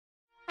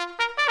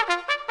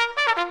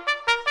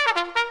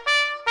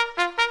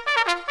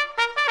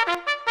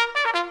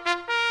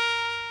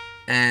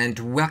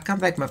And welcome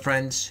back, my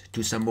friends,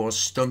 to some more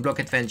StoneBlock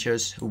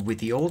adventures with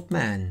the old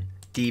man,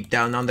 deep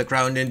down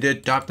underground in the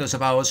darkness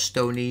of our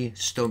stony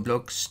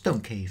StoneBlock stone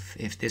cave.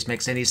 If this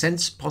makes any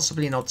sense,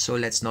 possibly not, so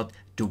let's not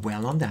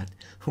dwell on that.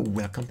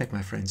 Welcome back,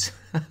 my friends.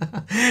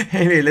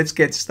 Anyway, let's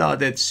get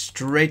started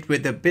straight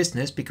with the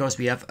business, because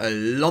we have a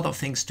lot of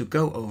things to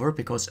go over,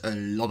 because a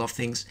lot of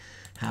things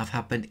have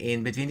happened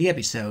in between the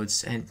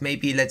episodes. And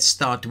maybe let's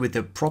start with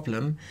the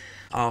problem.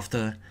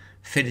 After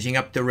finishing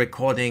up the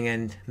recording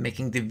and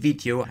making the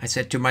video, I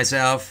said to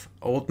myself,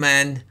 old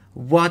man,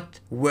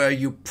 what were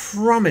you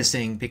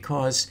promising?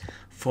 Because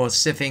for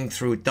sifting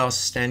through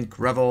dust and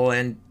gravel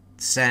and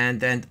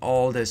sand and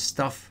all the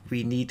stuff,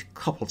 we need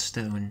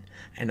cobblestone.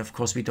 And of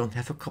course, we don't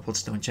have a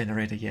cobblestone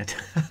generator yet.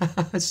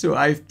 So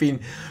I've been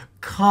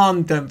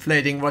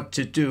contemplating what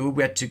to do,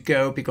 where to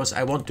go, because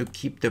I want to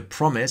keep the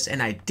promise.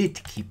 And I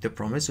did keep the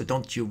promise, so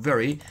don't you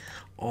worry.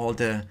 All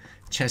the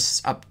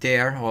chests up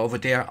there or over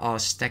there are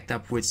stacked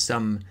up with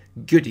some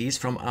goodies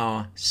from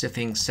our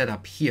sifting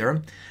setup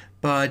here.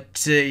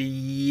 But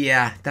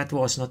yeah, that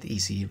was not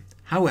easy.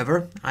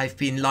 However, I've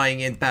been lying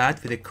in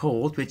bed with a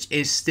cold, which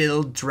is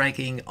still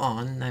dragging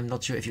on. I'm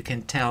not sure if you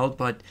can tell,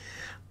 but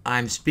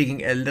I'm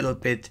speaking a little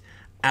bit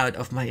out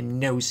of my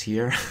nose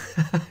here.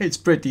 It's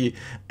pretty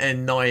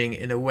annoying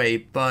in a way,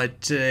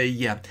 but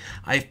yeah,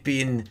 I've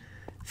been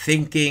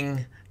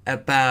thinking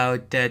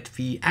about that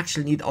we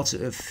actually need also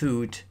a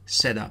food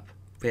setup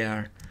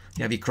where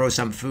we grow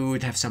some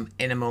food, have some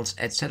animals,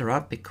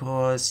 etc.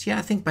 Because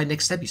I think by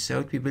next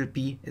episode we will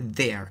be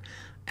there.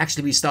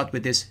 Actually, we start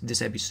with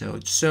this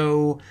episode.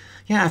 So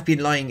I've been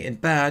lying in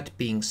bed,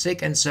 being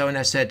sick and so on.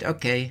 I said,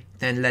 okay,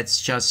 then let's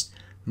just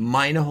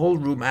mine a whole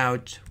room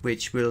out,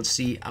 which will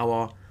see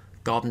our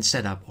garden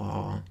setup,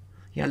 or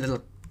a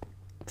little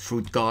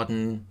fruit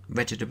garden,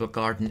 vegetable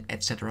garden,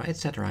 etc.,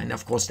 etc., and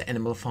of course the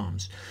animal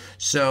farms.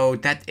 So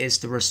that is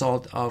the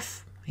result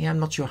of I'm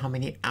not sure how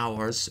many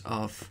hours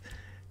of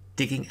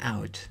digging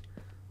out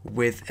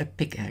with a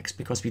pickaxe,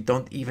 because we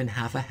don't even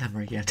have a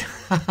hammer yet.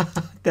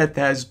 That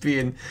has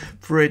been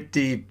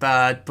pretty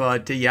bad,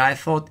 but I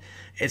thought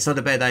it's not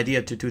a bad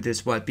idea to do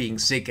this while being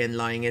sick and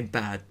lying in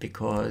bed,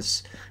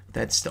 because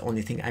that's the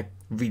only thing I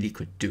really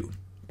could do.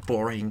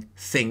 Boring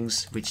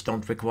things which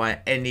don't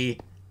require any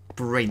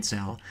brain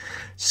cell.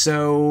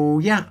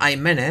 So I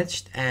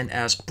managed, and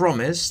as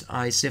promised,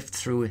 I sift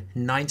through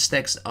 9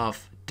 stacks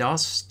of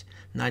dust,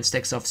 9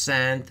 stacks of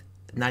sand,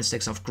 9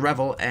 stacks of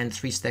gravel, and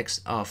 3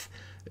 stacks of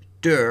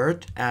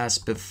dirt as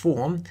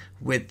before,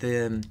 with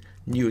the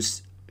new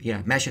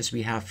meshes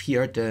we have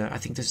here. I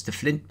think this is the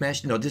flint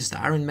mesh. No, this is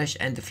the iron mesh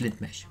and the flint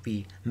mesh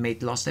we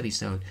made last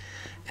episode.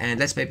 And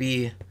let's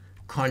maybe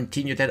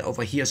continue that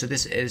over here. So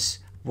this is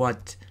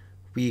what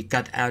we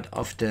got out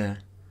of the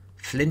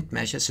flint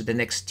meshes, so the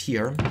next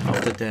tier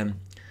after the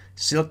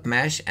silk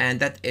mesh, and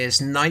that is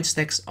 9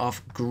 stacks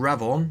of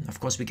gravel. Of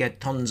course, we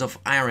get tons of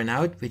iron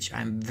out, which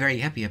I'm very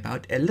happy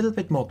about. A little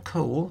bit more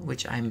coal,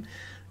 which I'm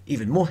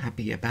even more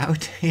happy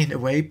about in a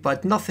way,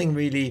 but nothing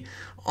really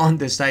on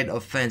the side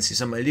of fancy.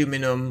 Some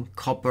aluminum,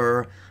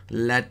 copper,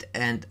 lead,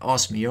 and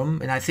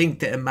osmium, and I think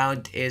the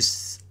amount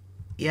is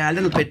a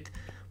little bit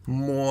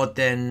more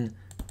than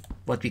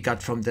what we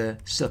got from the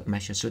silk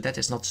meshes, so that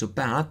is not so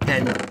bad.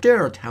 Then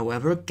dirt,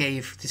 however,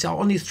 these are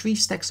only 3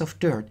 stacks of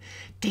dirt.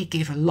 They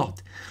gave a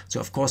lot. So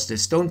of course the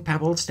stone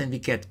pebbles, then we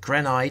get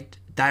granite,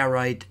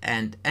 diorite,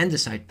 and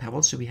andesite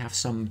pebbles. So we have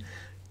some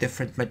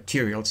different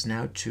materials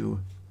now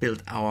to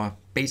build our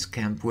base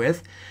camp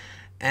with,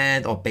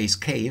 or base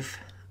cave.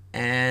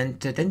 And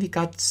then we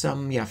got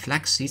some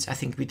flax seeds. I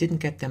think we didn't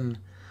get them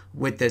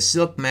with the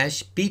silk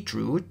mesh.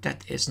 Beetroot,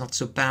 that is not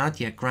so bad.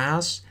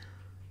 Grass.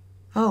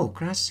 Oh,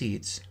 grass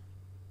seeds.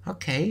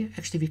 Okay,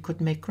 actually we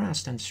could make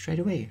grass then straight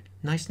away.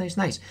 Nice, nice,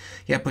 nice.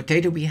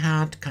 Potato we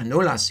had,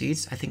 canola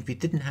seeds. I think we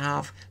didn't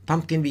have.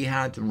 Pumpkin we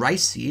had,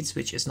 rice seeds,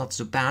 which is not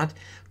so bad.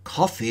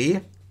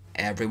 Coffee.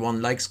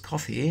 Everyone likes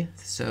coffee,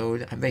 so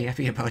I'm very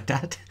happy about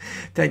that.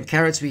 Then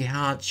carrots we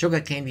had,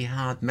 sugarcane we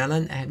had,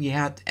 melon we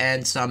had,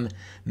 and some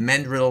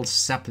mandrill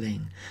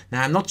sapling.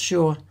 Now I'm not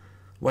sure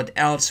what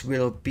else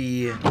will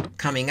be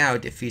coming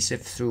out if we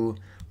sift through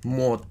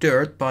more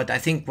dirt, but I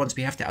think once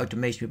we have the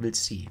automation we will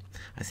see.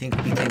 I think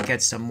we can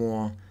get some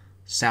more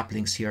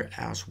saplings here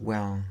as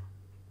well.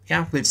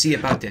 We'll see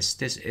about this.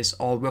 This is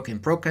all work in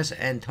progress,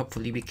 and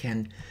hopefully we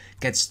can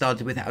get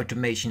started with the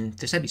automation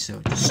this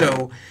episode.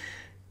 So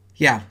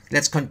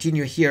let's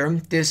continue here.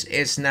 This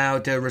is now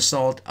the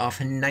result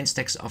of 9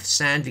 stacks of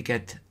sand. We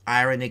get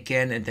iron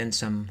again, and then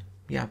some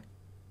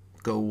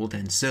gold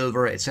and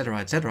silver, etc.,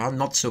 etc.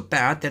 Not so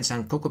bad. Then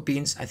some cocoa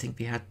beans, I think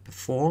we had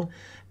before,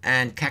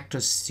 and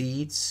cactus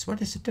seeds.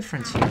 What is the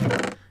difference here?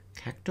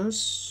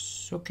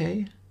 Cactus,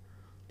 okay.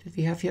 Did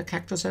we have here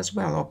cactus as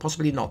well, or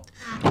possibly not?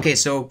 Okay,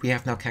 so we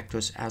have now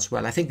cactus as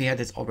well. I think we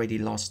had it already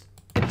last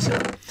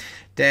episode.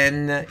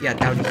 Then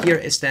down here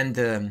is then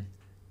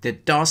the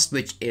dust,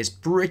 which is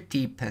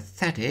pretty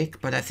pathetic,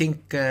 but I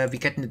think we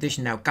get in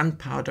addition now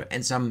gunpowder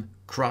and some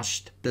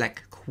crushed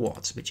black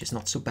quartz, which is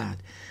not so bad.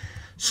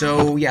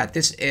 So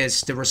this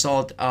is the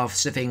result of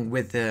sifting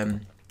with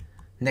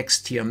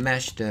next tier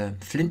mesh, the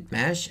flint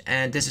mesh,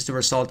 and this is the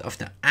result of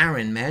the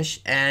iron mesh.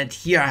 And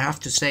here I have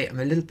to say I'm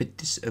a little bit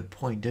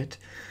disappointed.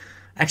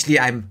 Actually,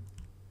 I'm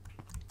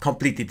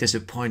completely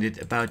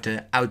disappointed about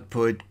the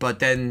output, but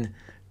then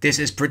this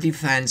is pretty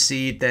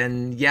fancy.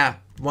 Then yeah,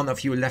 one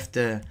of you left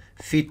the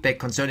feedback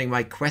concerning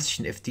my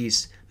question if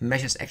these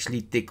meshes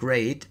actually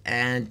degrade,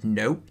 and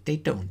no, they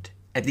don't.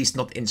 At least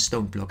not in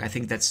StoneBlock. I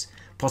think that's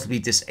possibly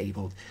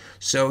disabled.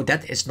 So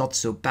that is not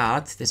so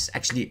bad. This is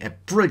actually a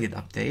brilliant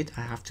update,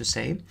 I have to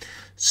say.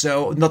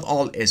 So not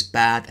all is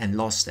bad and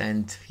lost,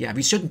 and yeah,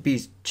 we shouldn't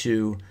be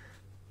too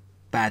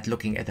bad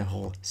looking at the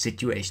whole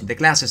situation. The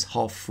glass is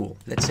half full,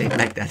 let's say it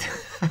like that.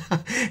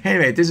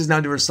 Anyway, this is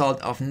now the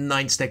result of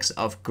 9 stacks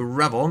of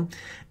gravel,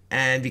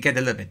 and we get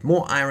a little bit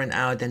more iron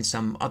out and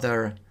some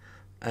other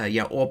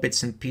ore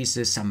bits and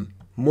pieces, some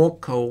more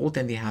coal.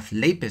 Then we have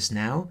lapis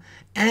now,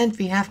 and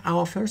we have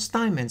our first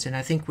diamonds, and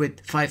I think with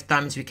 5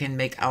 diamonds we can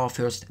make our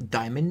first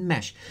diamond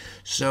mesh.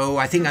 So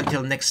I think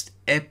until next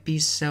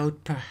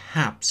episode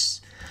perhaps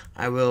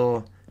I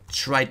will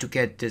try to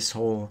get this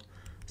whole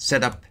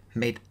setup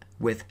made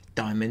with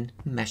diamond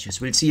meshes.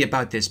 We'll see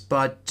about this,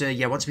 but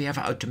yeah, once we have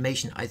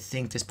automation I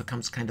think this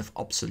becomes kind of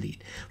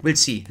obsolete. We'll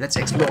see. Let's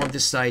explore on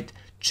this side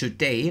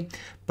today,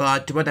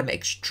 but what I'm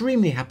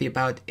extremely happy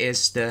about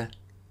is the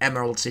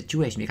emerald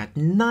situation. We got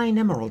 9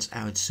 emeralds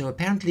out, so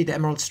apparently the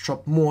emeralds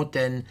drop more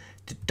than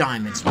the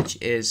diamonds,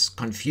 which is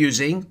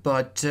confusing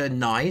but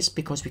nice,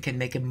 because we can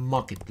make a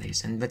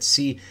marketplace. And let's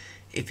see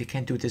if we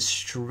can do this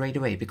straight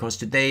away, because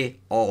today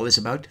all is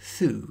about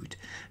food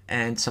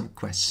and some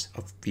quests,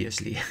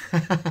 obviously.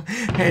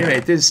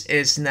 Anyway, this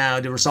is now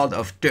the result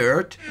of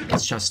dirt.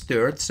 It's just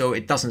dirt, so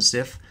it doesn't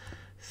sieve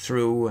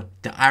through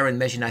the iron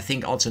mesh, and I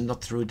think also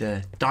not through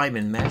the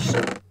diamond mesh.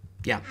 So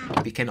yeah,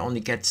 we can only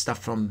get stuff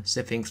from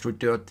sieving through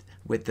dirt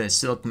with the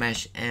silk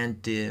mesh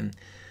and the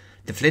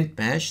flint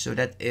mesh. So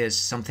that is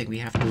something we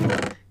have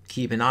to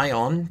keep an eye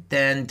on.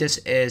 Then this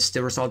is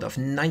the result of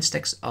 9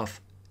 stacks of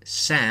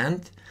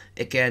sand.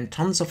 Again,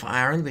 tons of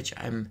iron, which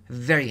I'm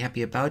very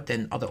happy about.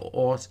 Then other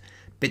ores,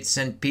 bits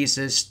and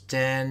pieces.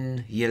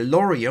 Then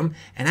yellorium.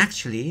 And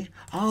actually,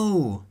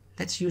 oh,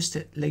 let's use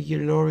the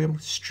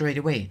yellorium straight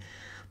away,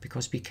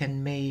 because we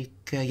can make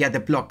yeah, the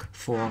block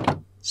for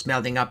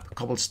smelting up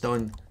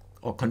cobblestone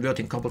or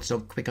converting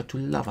cobblestone quicker to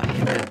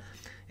lava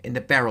in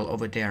the barrel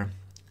over there.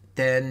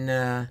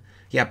 Then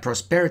yeah,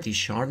 prosperity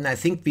shard, and I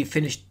think we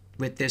finished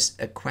with this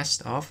a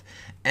quest of,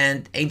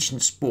 and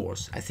ancient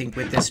spores. I think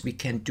with this we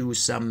can do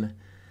some,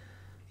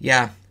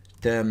 yeah,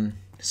 the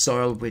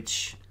soil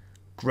which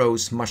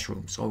grows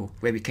mushrooms, or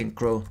where we can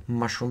grow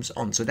mushrooms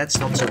on. So that's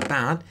not so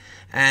bad,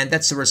 and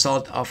that's the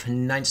result of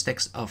 9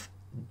 stacks of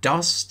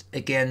dust.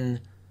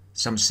 Again,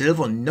 some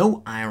silver,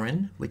 no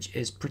iron, which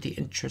is pretty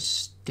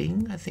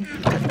interesting. I think we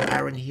got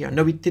iron here.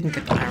 No, we didn't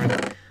get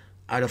iron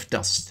out of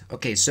dust.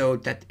 Okay, so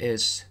that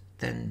is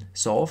then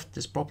solved,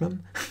 this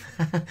problem.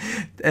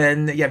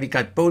 And yeah, we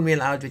got bone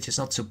meal out, which is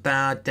not so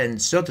bad. Then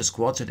Certus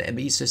quartz, so the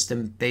ME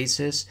system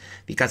basis.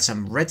 We got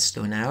some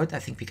redstone out. I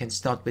think we can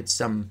start with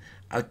some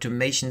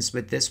automations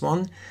with this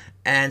one.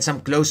 And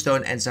some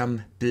glowstone and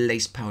some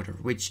blaze powder,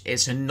 which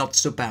is not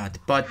so bad.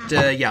 But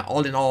yeah,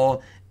 all in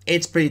all,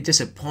 it's pretty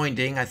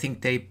disappointing. I think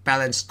they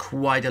balanced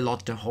quite a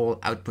lot the whole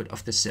output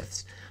of the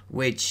sieves,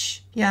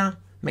 which, yeah,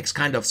 makes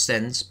kind of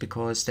sense,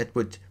 because that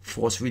would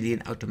force really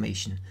an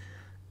automation,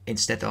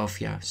 instead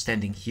of, yeah,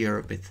 standing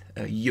here with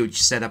a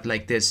huge setup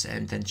like this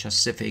and then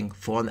just sieving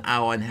for an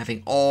hour and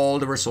having all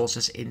the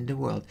resources in the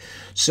world.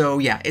 So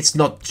yeah, it's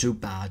not too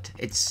bad.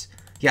 It's,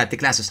 yeah, the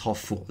glass is half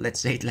full, let's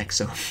say it like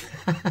so.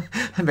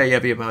 I'm very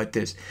happy about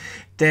this.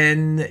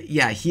 Then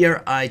yeah,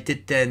 here I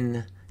did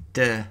then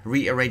the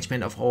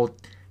rearrangement of all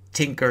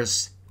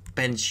Tinker's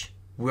bench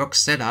work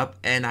setup,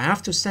 and I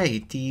have to say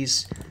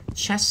these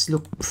chests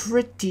look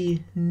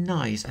pretty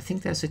nice. I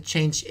think there's a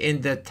change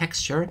in the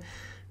texture,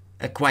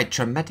 a quite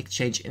dramatic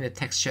change in the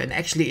texture, and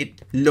actually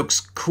it looks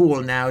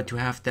cool now to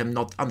have them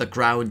not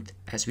underground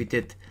as we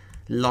did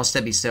last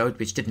episode,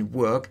 which didn't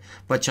work,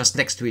 but just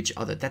next to each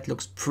other. That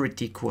looks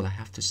pretty cool, I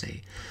have to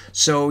say.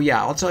 So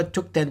yeah, also I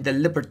took then the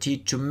liberty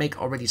to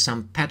make already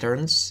some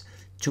patterns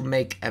to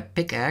make a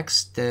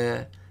pickaxe.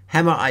 The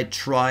hammer I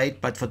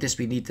tried, but for this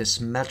we need the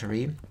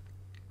smeltery,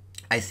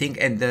 I think,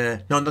 and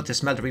the, no, not the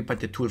smeltery, but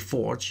the tool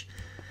forge,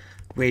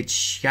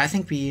 which, yeah, I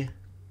think we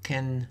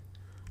can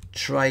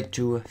try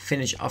to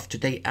finish off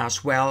today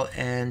as well.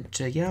 And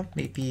yeah,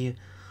 maybe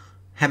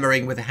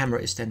hammering with a hammer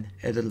is then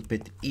a little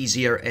bit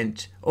easier.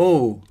 And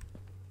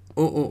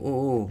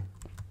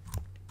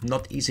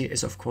not easy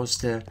is of course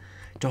the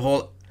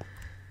whole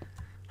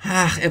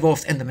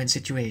evolved Enderman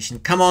situation.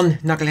 Come on,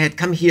 Knucklehead,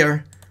 come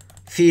here.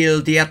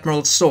 Feel the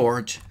Admiral's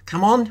sword.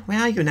 Come on, where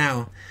are you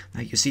now?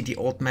 Now you see the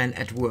old man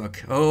at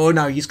work. Oh,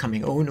 now he's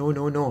coming. Oh, no,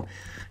 no, no.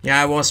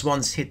 Yeah, I was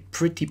once hit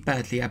pretty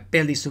badly. I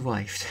barely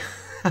survived.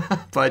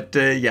 But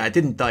yeah, I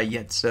didn't die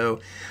yet. So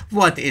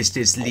what is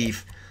this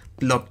leaf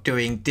block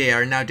doing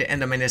there? Now the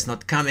Enderman is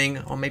not coming.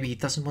 Or maybe he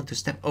doesn't want to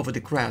step over the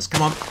grass.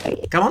 Come on.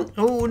 Come on.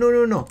 Oh, no,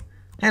 no, no.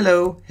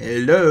 Hello.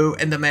 Hello,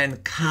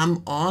 Enderman.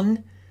 Come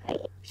on.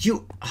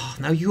 You, oh,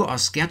 now you are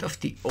scared of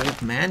the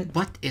old man.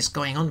 What is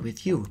going on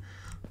with you?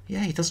 Yeah,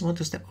 he doesn't want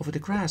to step over the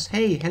grass.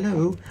 Hey,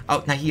 hello.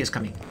 Oh, now he is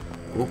coming.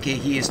 Okay,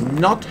 he is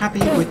not happy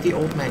with the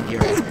old man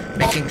here,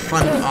 making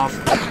fun of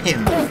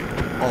him.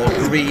 All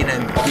green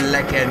and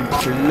black and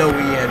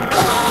glowy and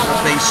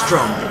not very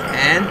strong.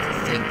 And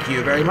thank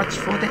you very much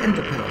for the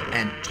ender pearl.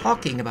 And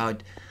talking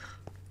about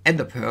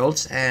ender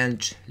pearls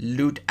and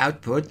loot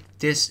output,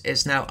 this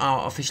is now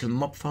our official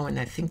mob farm, and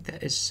I think there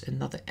is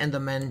another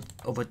enderman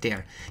over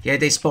there. Yeah,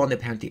 they spawn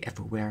apparently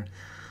everywhere.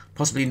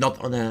 Possibly not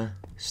on a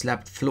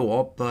slabbed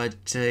floor,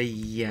 but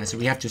yeah, so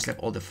we have to slab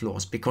all the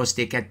floors because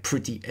they get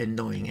pretty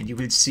annoying, and you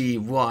will see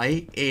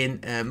why in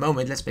a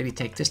moment. Let's maybe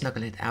take this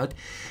knucklehead out.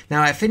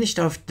 Now I finished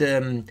off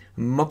the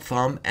mob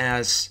farm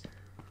as,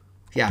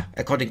 yeah,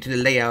 according to the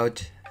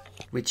layout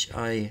which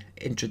I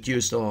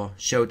introduced or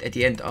showed at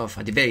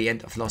the very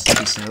end of last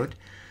episode.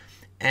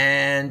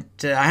 And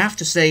I have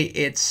to say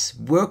it's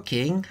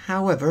working.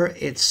 However,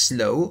 it's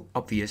slow.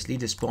 Obviously,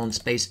 the spawn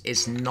space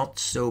is not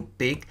so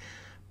big,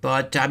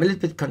 but I'm a little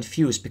bit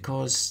confused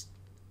because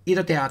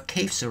either there are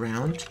caves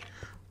around,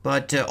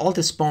 but all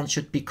the spawns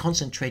should be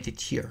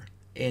concentrated here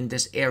in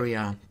this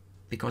area,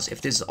 because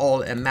if this is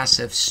all a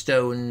massive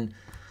stone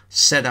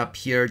setup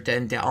here,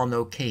 then there are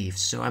no caves.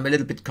 So I'm a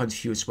little bit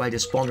confused why the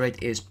spawn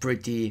rate is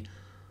pretty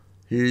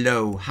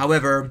low.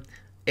 However,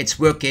 it's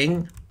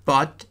working,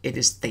 but it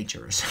is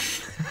dangerous.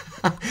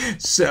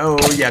 So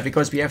yeah,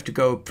 because we have to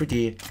go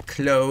pretty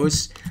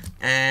close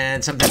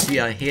and sometimes we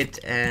are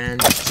hit,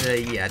 and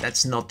yeah,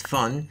 that's not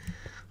fun.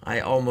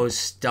 I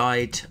almost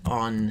died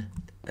on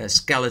a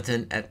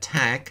skeleton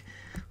attack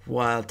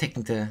while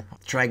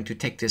trying to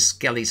take the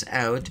skellies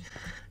out,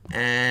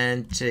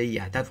 and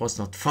yeah, that was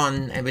not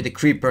fun. And with the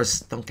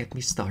creepers, don't get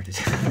me started.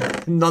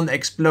 None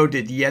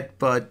exploded yet,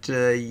 but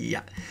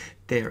yeah,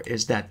 there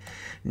is that.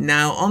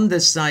 Now on the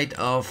side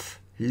of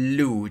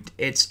loot,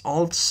 it's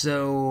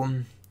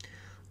also,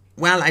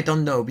 well, I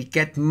don't know, we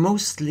get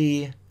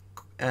mostly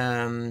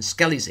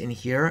skellies in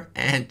here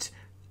and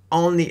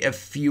only a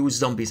few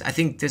zombies. I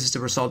think this is the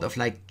result of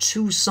like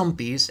 2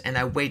 zombies, and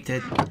I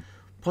waited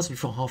possibly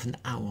for half an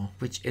hour,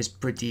 which is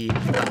pretty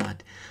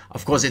bad.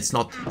 Of course, it's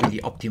not really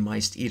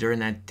optimized either,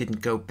 and I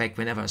didn't go back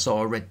whenever I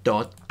saw a red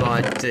dot,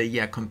 but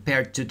yeah,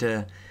 compared to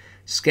the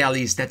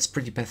skellies, that's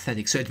pretty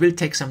pathetic. So it will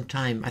take some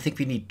time. I think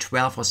we need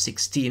 12 or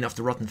 16 of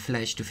the rotten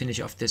flesh to finish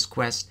off this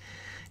quest.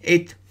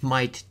 It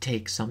might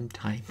take some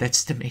time.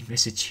 That's the main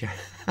message here.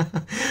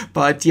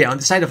 But yeah, on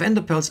the side of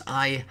ender pearls,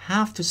 I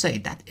have to say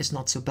that is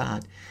not so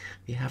bad.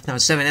 We have now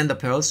 7 ender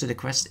pearls, so the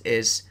quest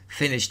is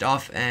finished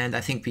off, and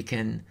I think we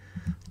can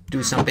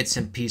do some bits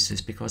and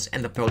pieces because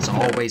ender pearls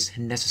are always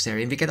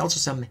necessary. And we get also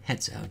some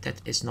heads out. That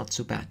is not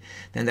so bad.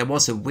 Then there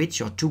was a witch,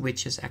 or 2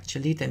 witches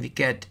actually. Then we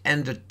get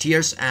ender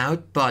tears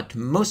out, but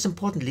most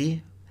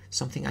importantly,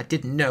 something I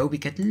didn't know, we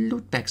get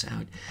loot bags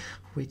out,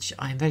 which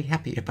I'm very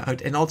happy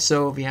about. And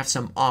also we have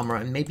some armor,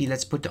 and maybe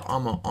let's put the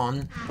armor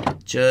on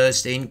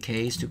just in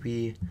case to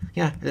be,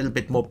 yeah, a little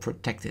bit more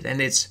protected. And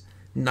it's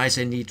nice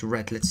and neat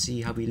red. Let's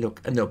see how we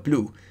look. No,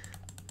 blue.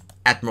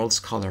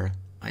 Admiral's color.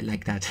 I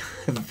like that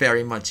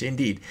very much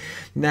indeed.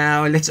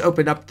 Now let's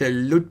open up the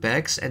loot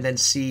bags and then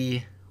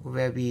see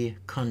where we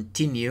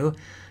continue.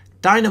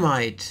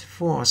 Dynamite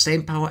 4,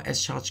 same power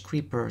as charged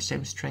creeper,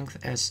 same strength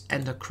as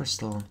ender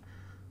crystal.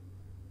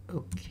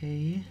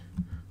 Okay.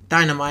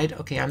 Dynamite.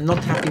 Okay, I'm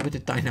not happy with the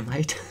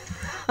dynamite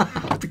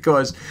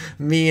because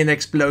me and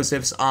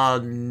explosives are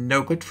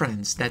no good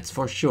friends, that's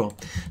for sure.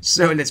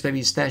 So let's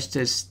maybe stash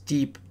this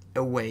deep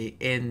away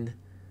in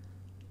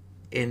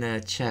a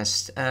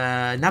chest.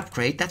 An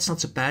upgrade, that's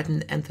not so bad.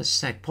 An ender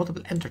sack,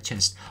 portable ender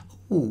chest.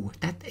 Ooh,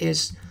 that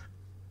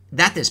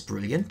is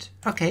brilliant.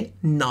 Okay,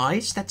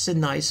 nice. That's a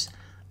nice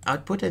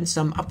output and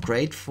some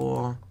upgrade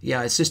for,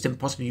 yeah, a system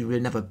possibly you will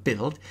never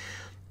build.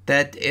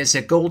 That is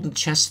a golden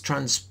chest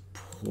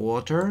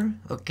transporter.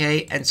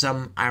 Okay, and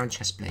some iron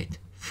chest plate,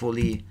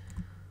 fully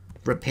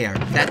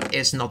repaired. That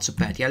is not so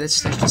bad. Yeah, let's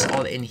stash this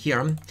all in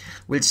here.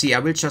 We'll see. I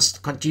will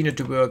just continue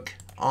to work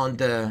on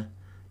the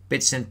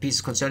bits and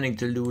pieces concerning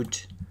the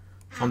loot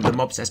from the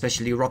mobs,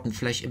 especially rotten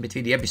flesh, in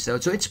between the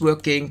episodes. So it's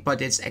working,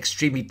 but it's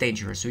extremely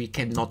dangerous. So you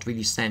cannot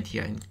really stand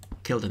here and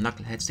kill the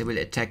knuckleheads. They will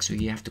attack, so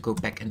you have to go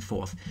back and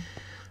forth.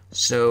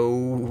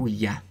 So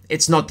yeah,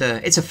 it's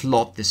a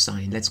flawed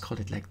design. Let's call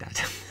it like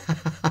that.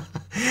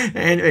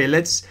 Anyway,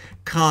 let's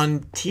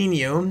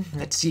continue.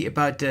 Let's see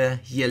about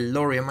the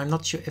yellorium. I'm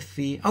not sure if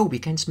we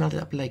can smelt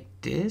it up like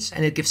this,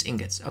 and it gives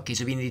ingots. Okay,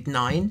 so we need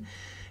 9.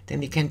 Then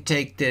we can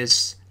take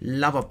this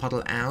lava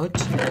puddle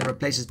out and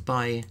replace it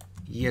by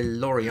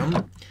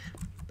yellorium,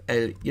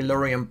 a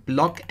yellorium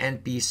block,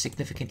 and be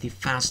significantly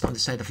fast on the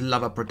side of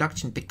lava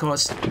production,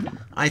 because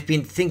I've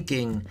been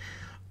thinking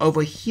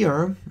over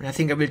here, and I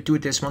think I will do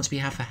this once we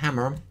have a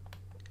hammer,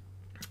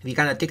 we're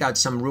gonna dig out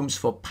some rooms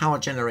for power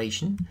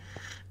generation,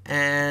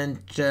 and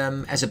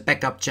as a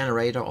backup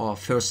generator or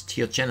first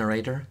tier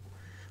generator,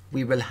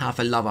 we will have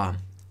a lava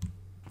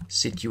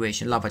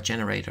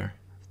generator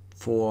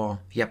for,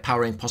 yeah,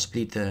 powering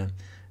possibly the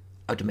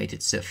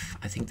automated sieve.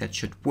 I think that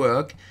should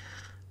work.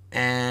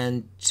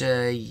 And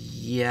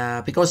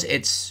yeah, because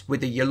it's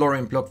with the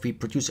yellowing block, we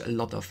produce a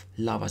lot of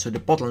lava. So the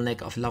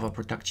bottleneck of lava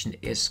production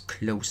is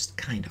closed,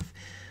 kind of,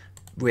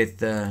 with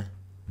the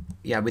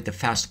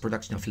fast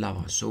production of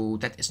lava. So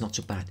that is not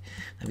so bad.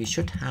 And we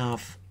should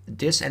have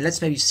this, and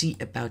let's maybe see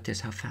about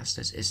this, how fast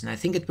this is. And I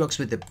think it works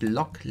with the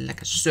block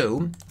like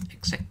so.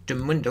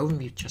 Exactamundo.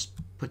 We just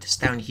put this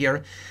down here,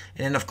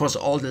 and then of course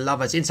all the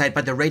lava is inside,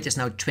 but the rate is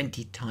now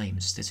 20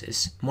 times. This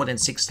is more than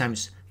 6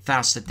 times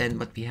faster than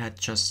what we had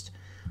just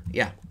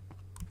at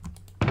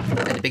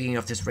the beginning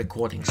of this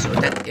recording. So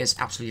that is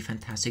absolutely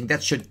fantastic.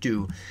 That should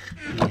do.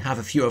 We have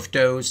a few of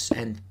those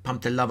and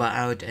pump the lava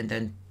out and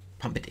then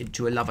pump it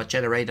into a lava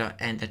generator,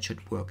 and that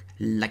should work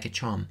like a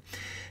charm.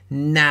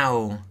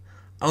 Now,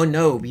 oh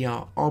no, we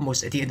are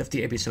almost at the end of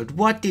the episode.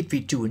 What did we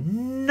do?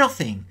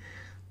 Nothing.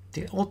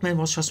 The old man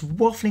was just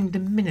waffling the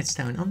minutes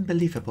down.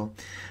 Unbelievable.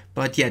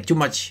 But yeah, too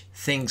much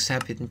things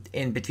happened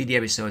in between the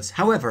episodes.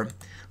 However,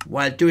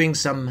 while doing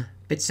some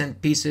bits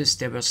and pieces,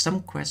 there were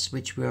some quests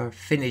which were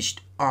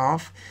finished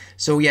off.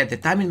 So yeah, the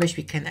diamond mesh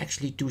we can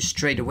actually do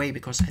straight away,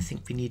 because I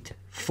think we need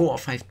 4 or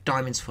 5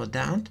 diamonds for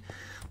that.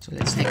 So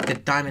let's take the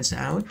diamonds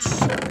out.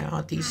 Where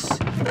are these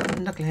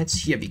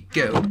knuckleheads? Here we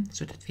go.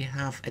 So that we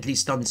have at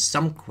least done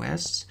some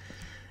quests.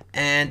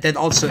 And then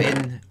also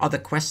in other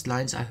quest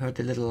lines, I heard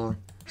a little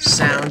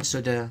sound.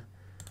 So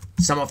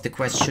some of the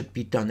quests should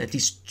be done. At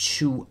least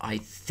 2, I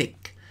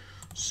think.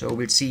 So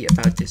we'll see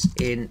about this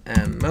in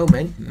a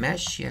moment.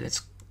 Mesh. Yeah,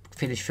 let's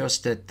finish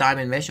first the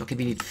diamond mesh. Okay,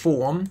 we need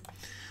form.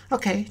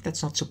 Okay,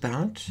 that's not so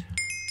bad.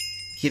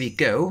 Here we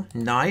go.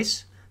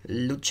 Nice.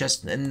 Loot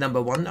chest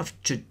number 1 of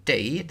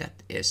today.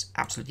 That is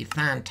absolutely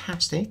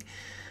fantastic.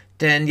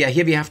 Then yeah,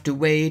 here we have to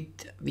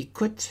wait. We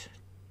could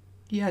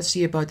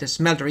see about the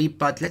smeltery,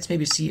 but let's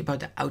maybe see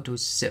about the auto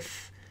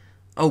sieve.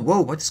 Oh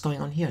whoa, what is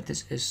going on here?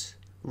 This is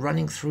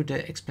running through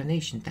the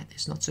explanation. That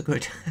is not so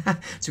good.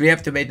 So we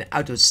have to make an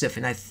auto sieve,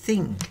 and I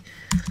think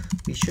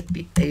we should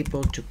be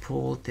able to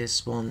pull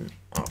this one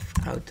off.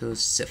 Auto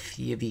sieve.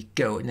 Here we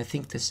go. And I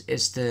think this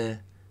is the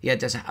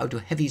there's an auto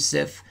heavy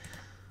sieve.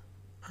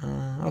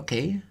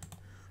 Okay,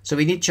 so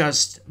we need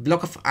just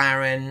block of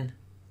iron,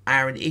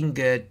 iron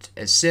ingot,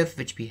 a sieve,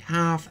 which we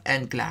have,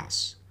 and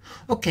glass.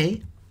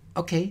 Okay,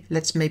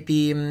 let's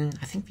maybe,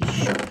 I think we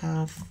should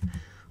have,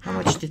 how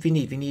much did we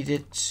need? We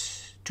needed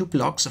 2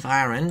 blocks of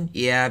iron.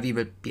 Yeah, we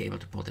will be able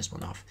to pull this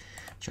one off.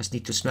 Just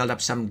need to smelt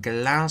up some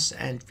glass,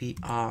 and we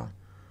are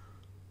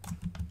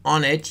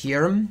on it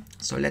here.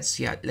 So let's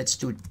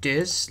do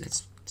this.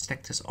 Let's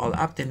stack this all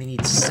up. Then we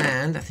need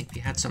sand. I think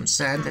we had some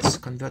sand. Let's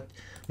convert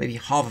maybe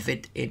half of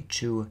it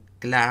into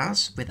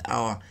glass with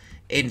our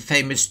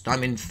infamous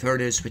diamond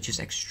furnace, which is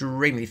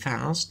extremely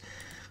fast.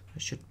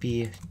 It should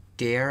be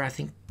there. I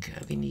think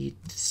we need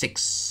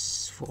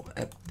 6 for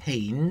a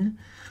pane.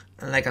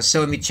 Like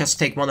so, we just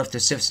take one of the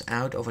sieves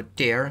out over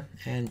there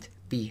and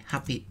be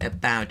happy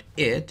about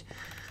it.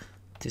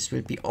 This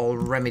will be all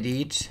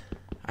remedied.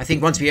 I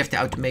think once we have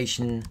the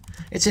automation,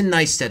 it's a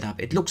nice setup.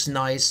 It looks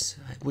nice.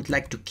 I would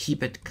like to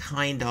keep it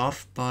kind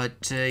of,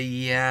 but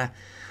yeah.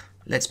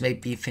 Let's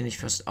maybe finish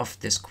first off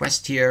this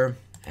quest here,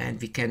 and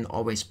we can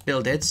always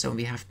build it. So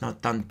we have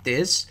not done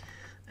this.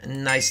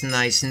 Nice.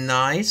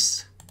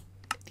 The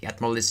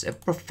Admiral is a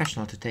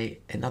professional today.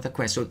 Another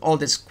quest. So all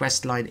this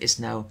quest line is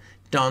now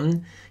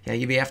done. Yeah,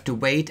 we have to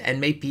wait, and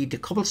maybe the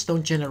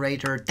cobblestone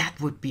generator, that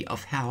would be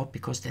of help,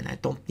 because then I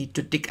don't need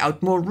to dig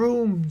out more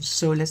rooms.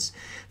 So let's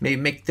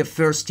maybe make the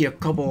first tier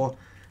cobble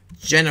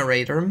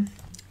generator.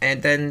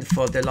 And then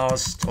for the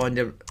last, or in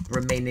the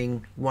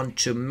remaining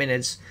 1-2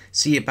 minutes,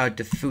 see about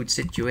the food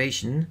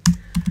situation.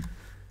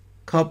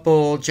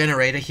 Cobble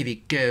generator, here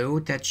we go.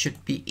 That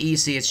should be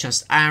easy. It's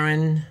just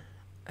iron.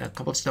 A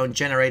cobblestone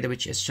generator,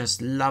 which is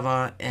just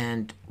lava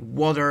and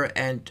water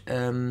and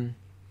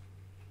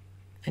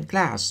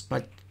glass.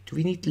 But do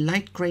we need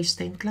light gray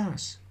stained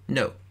glass?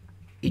 No.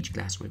 Each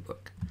glass will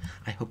work.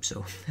 I hope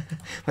so.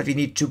 But we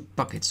need 2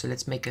 buckets. So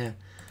let's make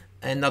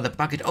another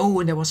bucket. Oh,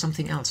 and there was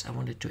something else I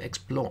wanted to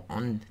explore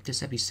on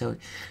this episode.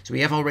 So we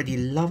have already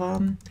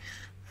lava.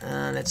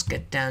 Let's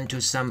get down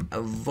to some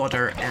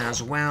water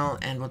as well.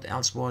 And what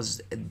else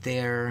was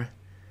there?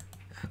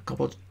 A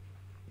cobble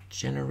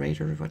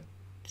generator. What?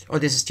 Oh,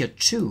 this is tier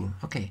 2.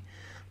 Okay.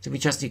 So we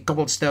just need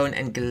cobblestone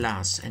and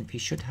glass. And we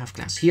should have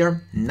glass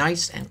here.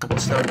 Nice. And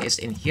cobblestone is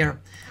in here.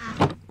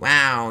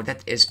 Wow,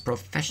 that is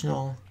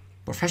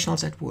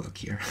professionals at work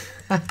here.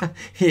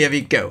 Here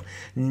we go.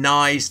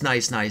 Nice.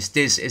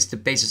 This is the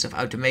basis of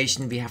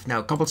automation. We have now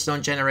a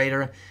cobblestone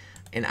generator,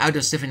 an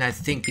auto sieve, and I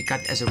think we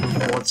got as a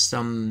reward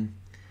some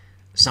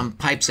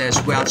pipes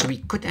as well. So we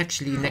could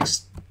actually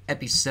next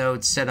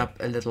episode set up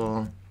a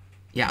little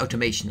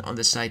automation on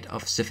the side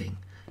of sieving.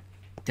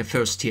 The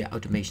first tier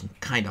automation,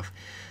 kind of.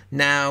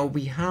 Now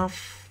we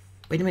have,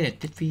 wait a minute,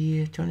 did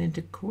we turn in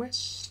the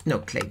quest? No,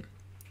 claim.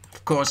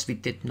 Of course, we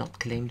did not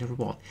claim the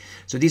reward.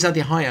 So these are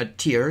the higher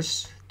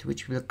tiers, to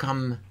which will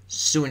come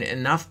soon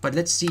enough. But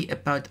let's see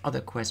about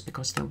other quests,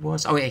 because there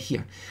was, oh yeah,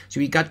 here.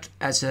 So we got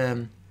as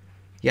a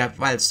yeah,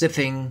 while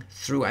sifting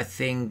through, I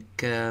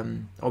think,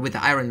 or with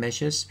the iron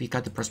meshes, we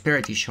got the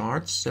prosperity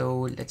shards.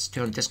 So let's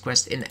turn this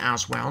quest in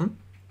as well.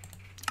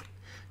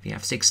 We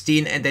have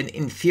 16, and then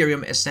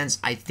Inferium Essence.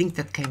 I think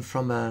that came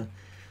from a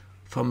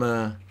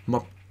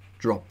mob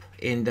drop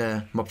in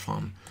the mob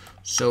farm.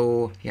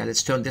 So yeah,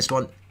 let's turn this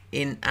one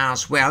in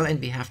as well,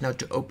 and we have now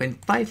to open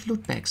 5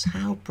 loot bags.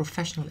 How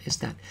professional is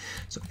that?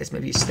 So let's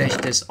maybe stash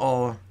this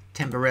all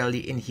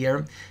temporarily in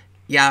here.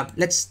 Yeah,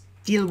 let's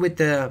deal with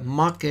the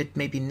market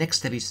maybe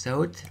next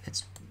episode.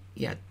 Let's,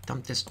 yeah,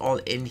 dump this all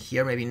in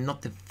here. Maybe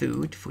not the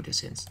food. Food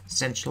is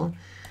essential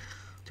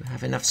to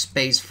have enough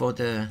space for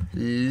the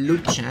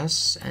loot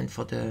chests and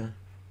for the,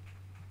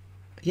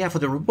 yeah, for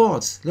the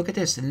rewards. Look at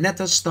this,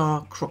 Nether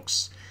Star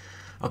Crooks.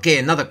 Okay,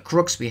 another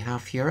crooks we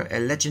have here, a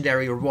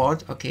legendary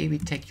reward. Okay, we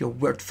take your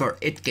word for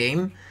it,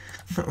 game.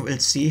 We'll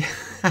see.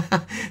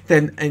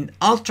 Then an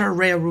ultra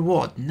rare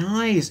reward.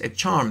 Nice, a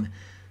charm.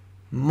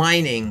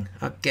 Mining.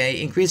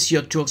 Okay, increase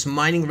your tool's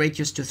mining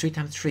radius to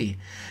 3×3.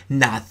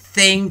 Now,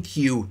 thank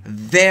you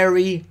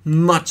very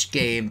much,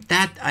 game.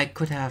 That I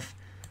could have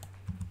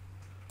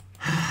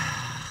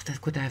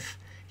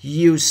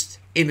used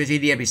in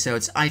between the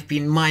episodes. I've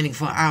been mining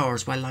for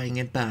hours while lying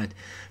in bed.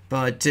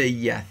 But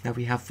yeah, now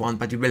we have one,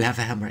 but we will have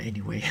a hammer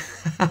anyway.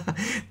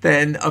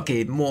 Then,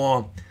 okay,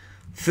 more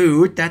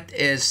food. That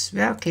is,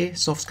 yeah, okay,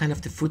 solves kind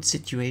of the food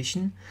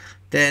situation.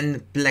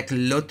 Then Black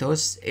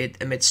Lotus, it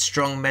emits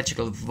strong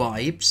magical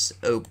vibes.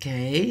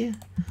 Okay.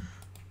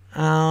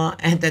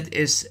 And that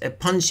is a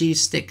punchy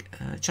stick,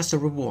 just a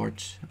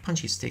reward. A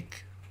punchy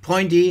stick.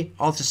 Pointy,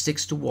 also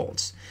sticks to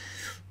walls.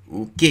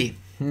 Okay.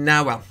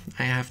 Now, well,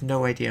 I have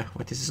no idea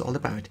what this is all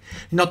about.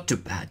 Not too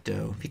bad,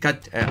 though. We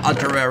got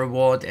ultra rare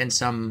reward and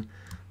some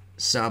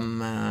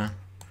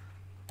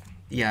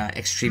yeah,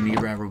 extremely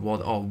rare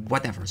reward or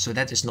whatever. So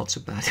that is not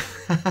so bad.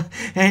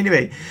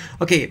 Anyway,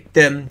 okay,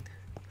 the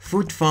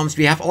food farms,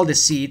 we have all the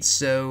seeds,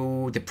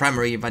 so the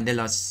primary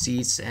vanilla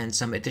seeds and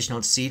some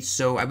additional seeds.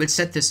 So I will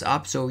set this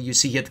up so you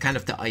see here kind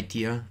of the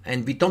idea.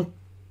 And we don't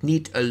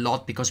need a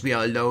lot because we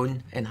are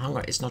alone and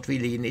hunger is not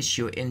really an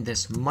issue in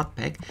this mod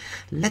pack.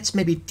 Let's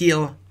maybe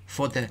deal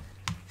for the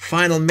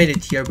final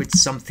minute here with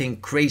something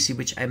crazy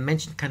which I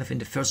mentioned kind of in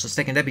the first or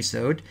second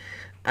episode,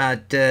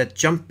 the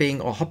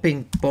jumping or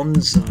hopping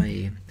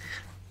bonsai,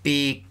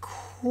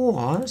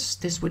 because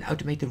this would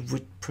automate the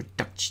wood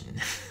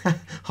production.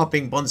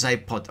 Hopping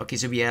bonsai pot. Okay,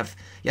 so we have,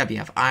 yeah, we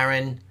have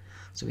iron,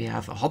 so we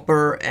have a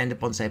hopper and a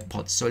bonsai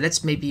pot. So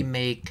let's maybe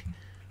make,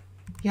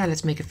 yeah,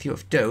 let's make a few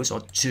of those,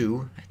 or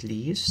 2 at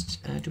least.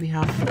 Do we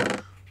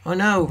have... Oh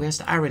no, where's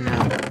the iron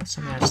now?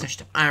 Somewhere I stashed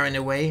the iron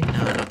away.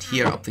 No, not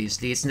here,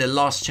 obviously. It's in the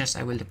last chest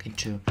I will look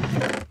into.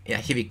 Yeah,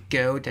 here we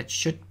go. That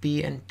should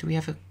be... And do we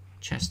have a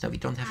chest? No, we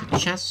don't have a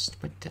chest,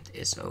 but that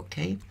is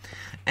okay.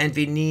 And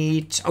we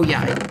need... Oh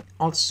yeah, I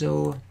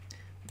also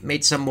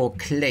made some more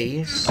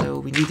clay. So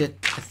we needed,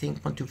 I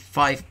think, 1 to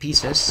 5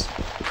 pieces.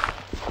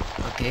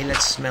 Okay,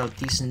 let's smelt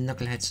these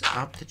knuckleheads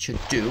up. That should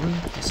do.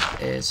 This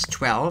is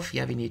 12.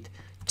 Yeah, we need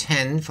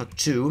 10 for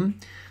 2.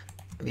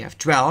 We have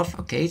 12.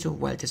 Okay, so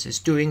while this is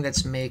doing,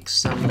 let's make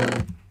some...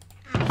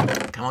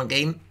 Come on,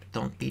 game.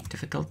 Don't be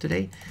difficult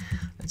today.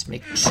 Let's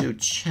make 2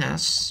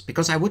 chests.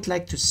 Because I would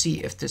like to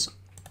see if this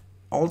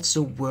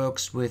also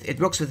works with...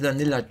 It works with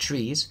vanilla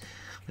trees.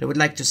 But I would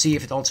like to see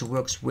if it also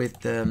works with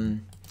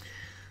Pam's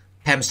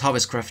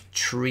Harvestcraft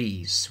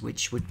trees.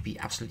 Which would be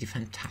absolutely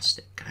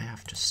fantastic, I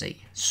have to say.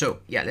 So,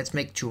 yeah, let's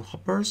make 2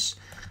 hoppers.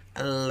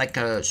 Like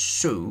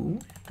so.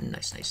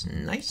 Nice, nice,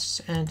 nice.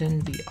 And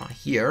then we are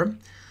here.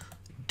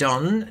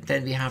 Done.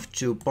 Then we have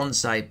 2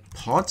 bonsai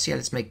pots. Yeah,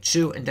 let's make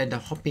 2. And then the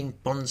hopping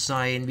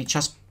bonsai. And we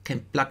just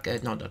can plug,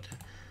 no, not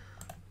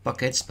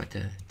buckets, but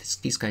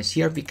these guys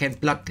here. We can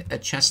plug a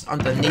chest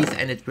underneath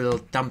and it will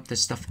dump the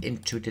stuff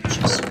into the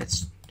chest. So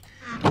let's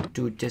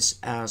do this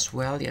as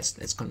well. Yes,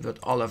 let's convert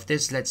all of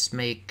this. Let's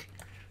make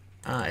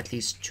at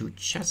least 2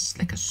 chests,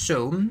 like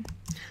so.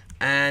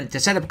 And the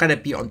setup gonna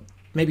be on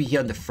maybe here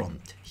on the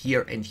front.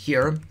 Here and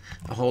here.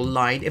 A whole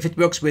line. If it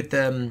works with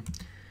the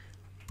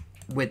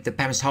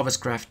Pam's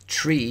Harvestcraft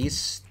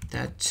trees,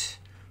 that,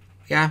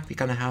 yeah, we're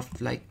gonna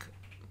have like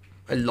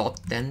a lot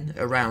then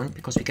around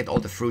because we get all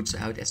the fruits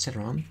out,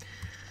 etc.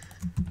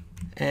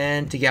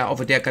 And yeah,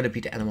 over there gonna be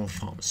the animal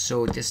farms.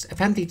 So this,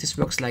 apparently this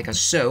works like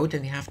so.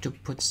 Then we have to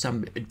put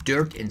some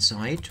dirt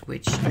inside,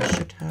 which I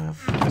should have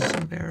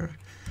somewhere.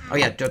 Oh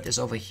yeah, dirt is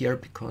over here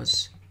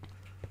because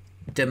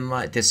the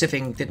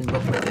sieving didn't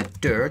work with the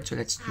dirt. So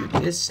let's do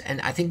this.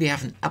 And I think we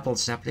have an apple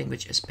sapling,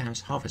 which is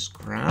Pam's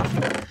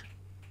Harvestcraft.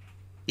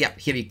 Yeah,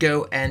 here we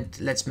go. And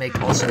let's make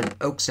also an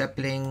oak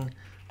sapling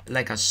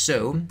like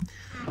so.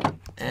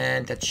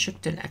 And that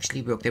should then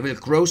actually work. They will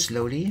grow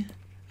slowly.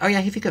 Oh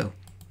yeah, here we go.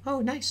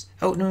 Oh, nice.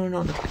 Oh, no,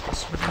 look at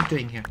this. What I'm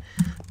doing here.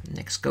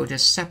 Next go the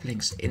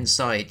saplings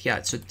inside.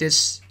 Yeah, so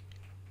this...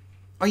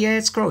 Oh yeah,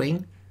 it's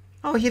growing.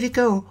 Oh, here we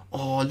go.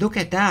 Oh, look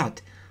at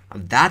that.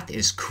 That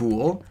is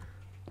cool.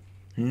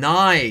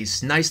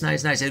 Nice.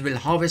 It will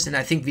harvest, and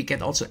I think we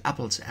get also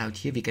apples out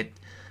here. We get...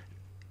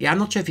 Yeah, I'm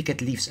not sure if we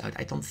get leaves out.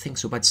 I don't think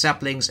so. But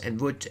saplings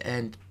and wood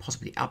and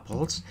possibly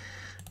apples.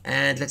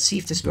 And let's see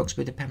if this works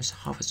with the Pam's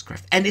Harvest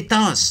Craft. And it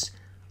does!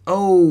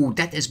 Oh,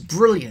 that is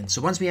brilliant.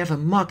 So once we have a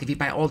market, we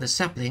buy all the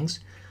saplings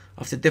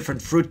of the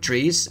different fruit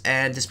trees,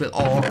 and this will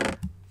all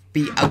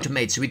be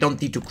automated. So we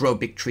don't need to grow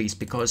big trees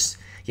because,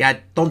 yeah,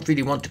 I don't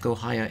really want to go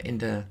higher in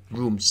the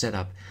room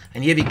setup.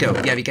 And here we go.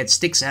 Yeah, we get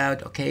sticks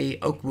out. Okay,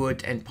 oak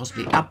wood and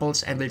possibly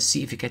apples. And we'll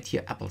see if we get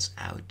here apples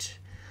out.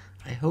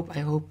 I hope.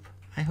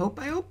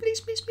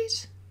 Please, please,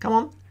 please. Come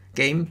on,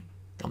 game.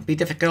 Don't be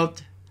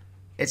difficult.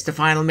 It's the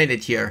final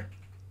minute here.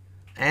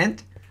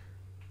 And,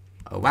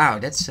 oh wow,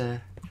 that's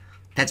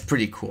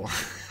pretty cool.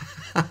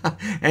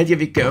 And here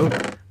we go.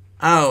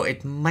 Oh,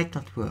 it might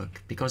not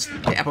work because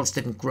the apples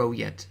didn't grow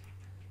yet.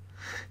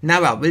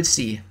 Now, well, we'll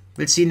see.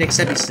 We'll see next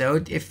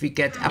episode if we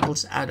get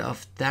apples out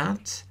of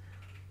that.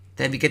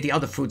 Then we get the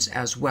other fruits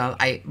as well.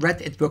 I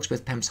read it works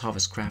with Pam's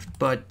Harvest Craft,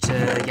 but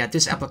yeah,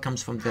 this apple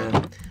comes from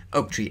the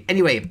oak tree.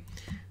 Anyway,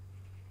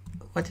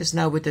 what is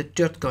now with the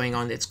dirt going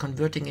on? It's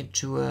converting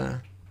into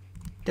a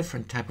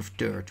different type of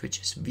dirt, which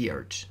is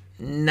weird.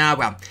 Now,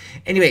 well,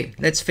 anyway,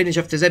 let's finish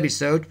off this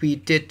episode. We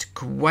did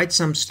quite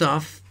some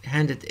stuff,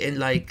 handed in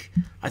like,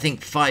 I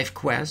think 5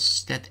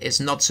 quests. That is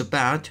not so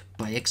bad,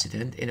 by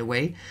accident in a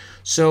way.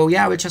 So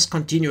yeah, we'll just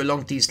continue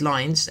along these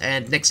lines,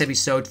 and next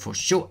episode for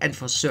sure and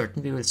for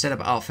certain we will set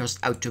up our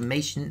first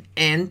automation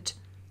and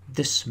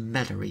the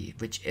smeltery,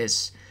 which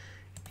is,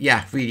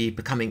 yeah, really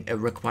becoming a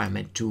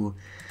requirement to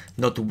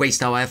not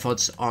waste our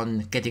efforts on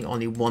getting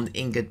only 1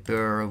 ingot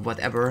per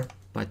whatever,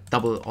 but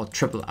double or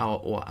triple our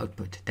ore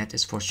output. That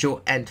is for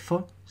sure and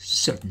for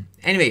certain.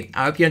 Anyway,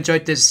 I hope you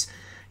enjoyed this,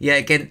 yeah,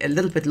 again, a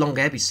little bit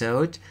longer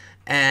episode.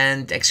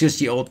 And excuse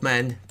the old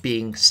man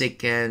being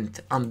sick and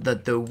under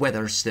the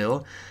weather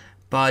still.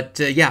 But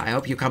yeah, I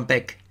hope you come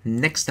back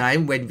next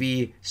time when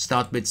we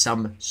start with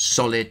some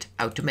solid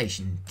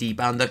automation. Deep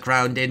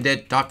underground in the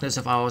darkness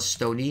of our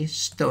stony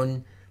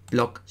stone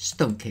block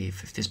stone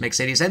cave. If this makes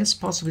any sense,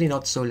 possibly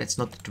not, so let's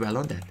not dwell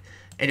on that.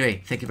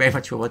 Anyway, thank you very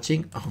much for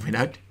watching. Over and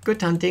out.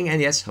 Good hunting,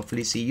 and yes,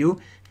 hopefully see you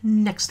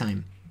next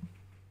time.